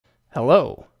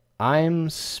Hello, I'm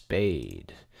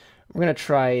Spade. We're gonna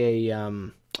try a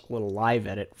little live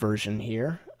edit version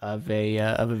here of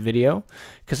a video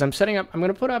because I'm setting up. I'm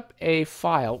gonna put up a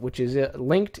file which is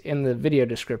linked in the video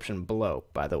description below,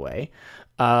 by the way,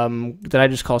 that I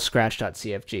just call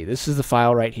scratch.cfg. This is the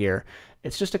file right here.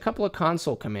 It's just a couple of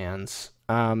console commands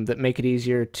that make it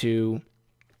easier to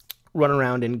run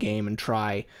around in game and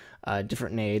try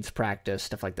different nades, practice,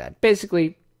 stuff like that.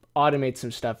 Basically, automate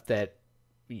some stuff that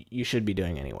you should be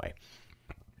doing anyway.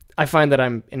 I find that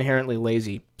I'm inherently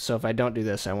lazy, so if I don't do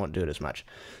this, I won't do it as much.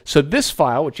 So this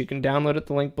file, which you can download at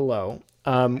the link below,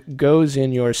 goes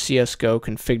in your CSGO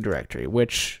config directory,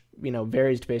 which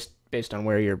varies based on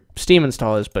where your Steam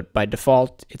install is, but by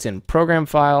default, it's in Program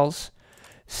Files,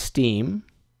 Steam,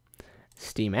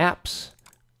 Steam Apps,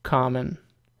 Common,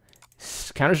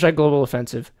 Counter-Strike Global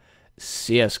Offensive,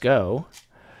 CSGO,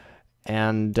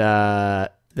 and then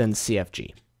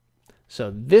CFG. So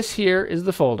this here is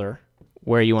the folder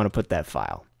where you want to put that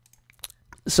file.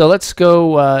 So let's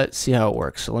go see how it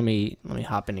works. So let me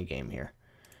hop into game here,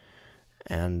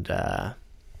 and we'll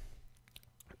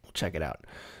check it out.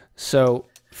 So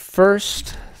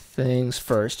first things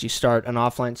first, you start an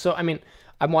offline. So I mean,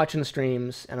 I'm watching the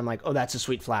streams, and I'm like, oh, that's a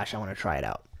sweet flash. I want to try it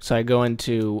out. So I go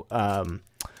into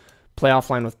play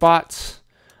offline with bots.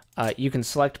 You can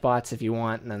select bots if you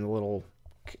want, and then the little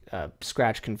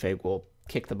scratch config will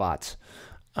kick the bots,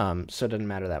 so it doesn't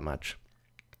matter that much.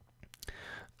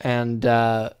 And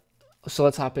so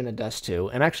let's hop into Dust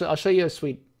 2, and actually I'll show you a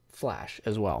sweet flash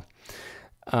as well.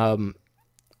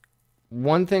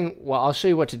 One thing, well, I'll show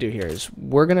you what to do here is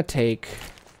we're gonna take.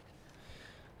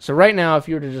 So right now, if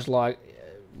you were to just log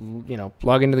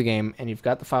into the game and you've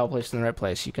got the file placed in the right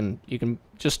place, you can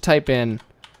just type in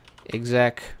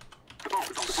exec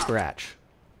scratch,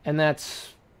 and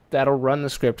that'll run the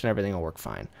script and everything will work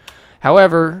fine.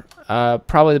 However,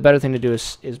 probably the better thing to do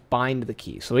is bind the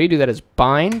key. So the way you do that is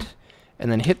bind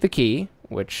and then hit the key,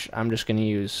 which I'm just going to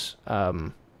use,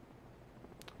 what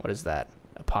is that,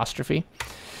 apostrophe.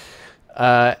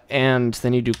 And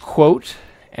then you do quote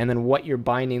and then what you're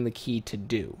binding the key to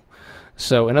do.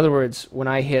 So in other words, when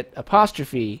I hit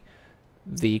apostrophe,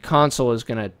 the console is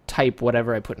going to type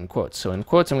whatever I put in quotes. So in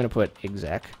quotes, I'm going to put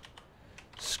exec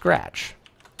scratch.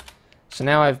 So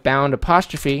now I've bound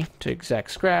apostrophe to exec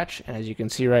scratch, and as you can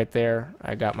see right there,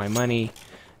 I got my money,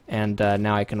 and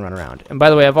now I can run around. And by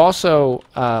the way, I've also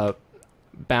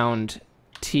bound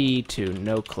T to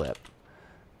no clip,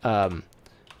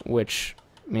 which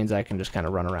means I can just kind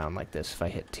of run around like this if I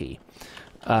hit T,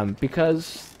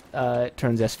 because it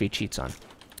turns SV cheats on,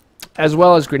 as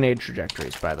well as grenade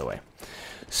trajectories, by the way.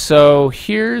 So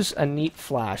here's a neat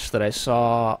flash that I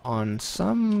saw on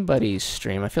somebody's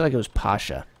stream. I feel like it was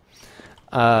Pasha.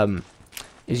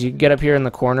 Is you get up here in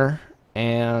the corner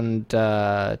and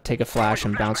take a flash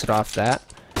and bounce it off that,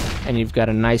 and you've got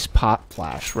a nice pop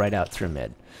flash right out through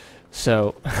mid.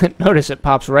 So notice it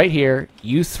pops right here.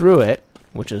 You threw it,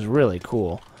 which is really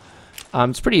cool.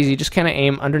 It's pretty easy. Just kind of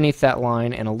aim underneath that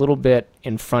line and a little bit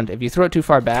in front. If you throw it too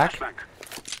far back,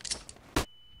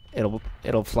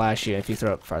 it'll flash you. If you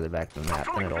throw it farther back than that,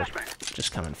 then it'll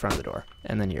just come in front of the door,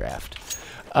 and then you're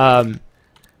effed.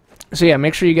 So yeah,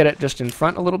 make sure you get it just in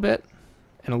front a little bit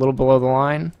and a little below the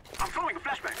line,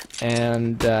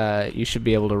 and you should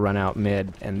be able to run out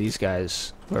mid, and these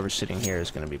guys, whoever's sitting here,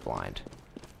 is going to be blind,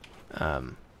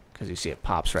 because you see it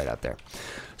pops right out there.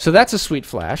 So that's a sweet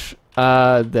flash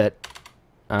oh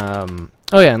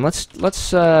yeah, and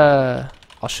let's I'll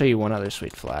show you one other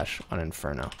sweet flash on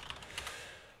Inferno.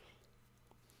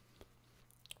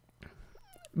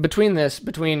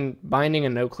 Between binding a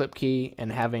no-clip key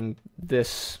and having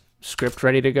this script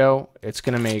ready to go, it's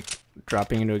going to make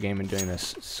dropping into a game and doing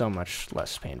this so much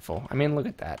less painful. I mean, look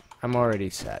at that. I'm already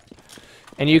set.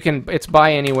 And it's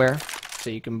buy anywhere,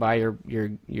 so you can buy your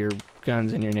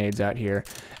guns and your nades out here.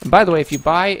 And by the way, if you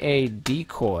buy a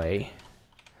decoy,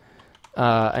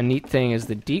 a neat thing is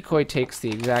the decoy takes the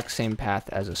exact same path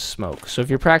as a smoke. So if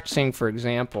you're practicing, for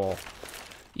example,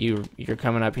 you're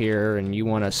coming up here and you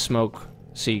want to smoke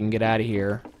so you can get out of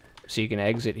here, so you can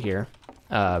exit here.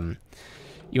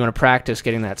 You want to practice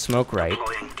getting that smoke right.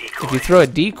 If you throw a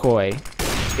decoy,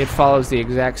 it follows the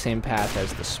exact same path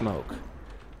as the smoke.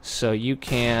 So you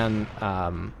can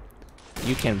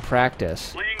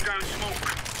practice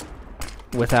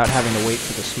without having to wait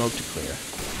for the smoke to clear.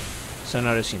 So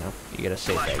notice, you get a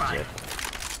safe exit,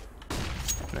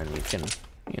 and then you can,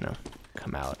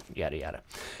 come out, yada yada.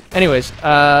 Anyways,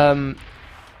 that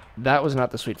was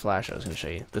not the sweet flash I was going to show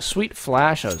you. The sweet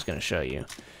flash I was going to show you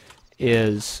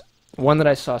is one that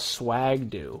I saw Swag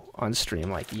do on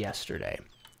stream like yesterday.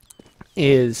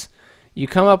 Is you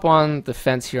come up on the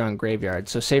fence here on Graveyard.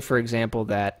 So say, for example,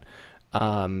 that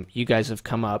you guys have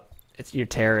come up, you're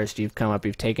terrorist, you've come up,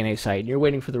 you've taken a site, and you're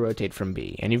waiting for the rotate from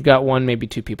B. And you've got one, maybe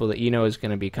two people that you know is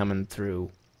going to be coming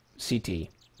through CT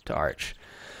to Arch.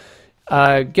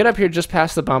 Get up here just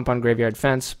past the bump on Graveyard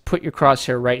Fence, put your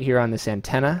crosshair right here on this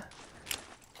antenna,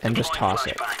 and just toss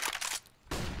it.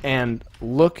 And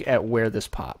look at where this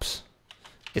pops.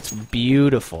 It's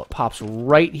beautiful. It pops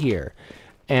right here.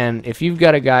 And if you've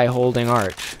got a guy holding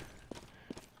Arch,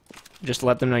 just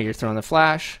let them know you're throwing the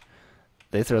flash.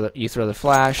 You throw the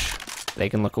flash, they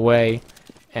can look away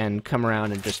and come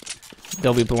around and just,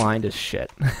 they'll be blind as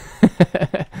shit.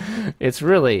 It's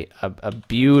really a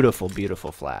beautiful,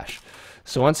 beautiful flash.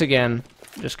 So once again,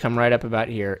 just come right up about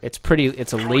here. It's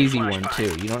a lazy one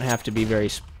too. You don't have to be very,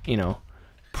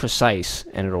 precise,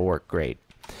 and it'll work great.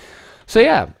 So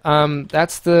yeah,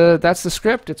 that's the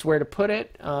script. It's where to put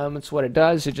it. It's what it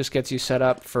does. It just gets you set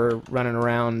up for running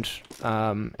around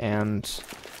and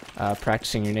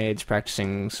practicing your nades,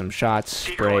 practicing some shots,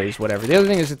 sprays, whatever. The other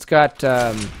thing is it's got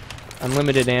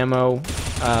unlimited ammo,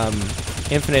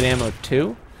 infinite ammo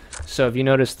too. So if you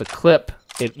notice the clip,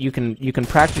 you can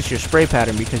practice your spray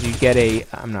pattern because you get a.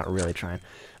 I'm not really trying.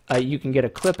 You can get a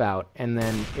clip out and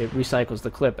then it recycles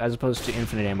the clip, as opposed to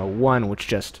infinite ammo 1, which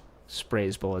just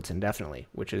sprays bullets indefinitely,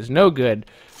 which is no good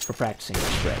for practicing your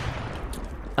spray.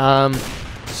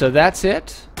 So that's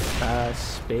it.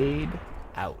 Spade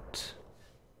out.